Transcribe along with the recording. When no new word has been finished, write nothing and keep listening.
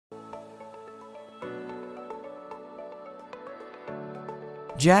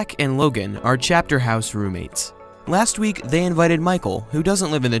Jack and Logan are chapter house roommates. Last week, they invited Michael, who doesn't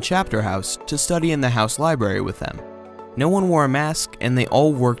live in the chapter house, to study in the house library with them. No one wore a mask, and they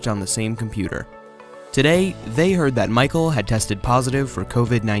all worked on the same computer. Today, they heard that Michael had tested positive for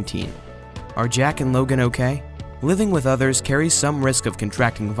COVID-19. Are Jack and Logan okay? Living with others carries some risk of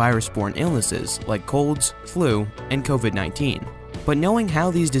contracting virus-borne illnesses like colds, flu, and COVID-19. But knowing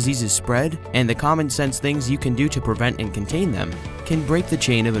how these diseases spread and the common sense things you can do to prevent and contain them can break the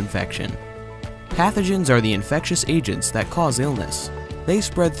chain of infection. Pathogens are the infectious agents that cause illness. They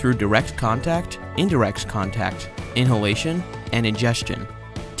spread through direct contact, indirect contact, inhalation, and ingestion.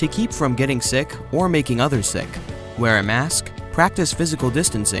 To keep from getting sick or making others sick, wear a mask, practice physical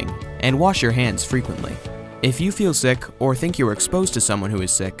distancing, and wash your hands frequently. If you feel sick or think you're exposed to someone who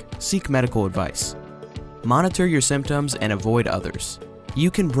is sick, seek medical advice. Monitor your symptoms and avoid others.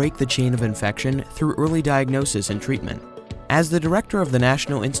 You can break the chain of infection through early diagnosis and treatment. As the director of the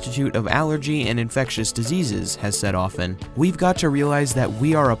National Institute of Allergy and Infectious Diseases has said often, we've got to realize that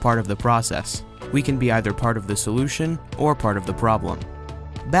we are a part of the process. We can be either part of the solution or part of the problem.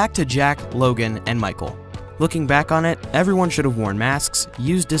 Back to Jack, Logan, and Michael. Looking back on it, everyone should have worn masks,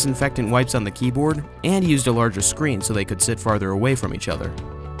 used disinfectant wipes on the keyboard, and used a larger screen so they could sit farther away from each other.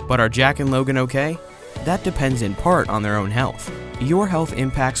 But are Jack and Logan okay? That depends in part on their own health. Your health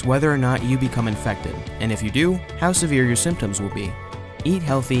impacts whether or not you become infected, and if you do, how severe your symptoms will be. Eat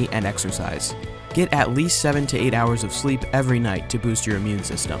healthy and exercise. Get at least 7 to 8 hours of sleep every night to boost your immune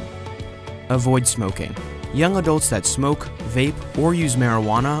system. Avoid smoking. Young adults that smoke, vape, or use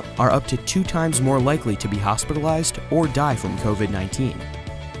marijuana are up to 2 times more likely to be hospitalized or die from COVID-19.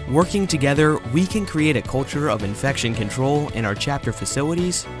 Working together, we can create a culture of infection control in our chapter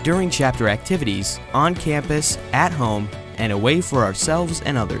facilities, during chapter activities, on campus, at home, and a way for ourselves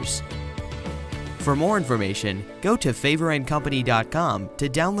and others. For more information, go to Favor&Company.com to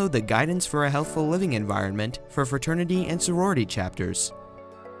download the Guidance for a Healthful Living Environment for fraternity and sorority chapters.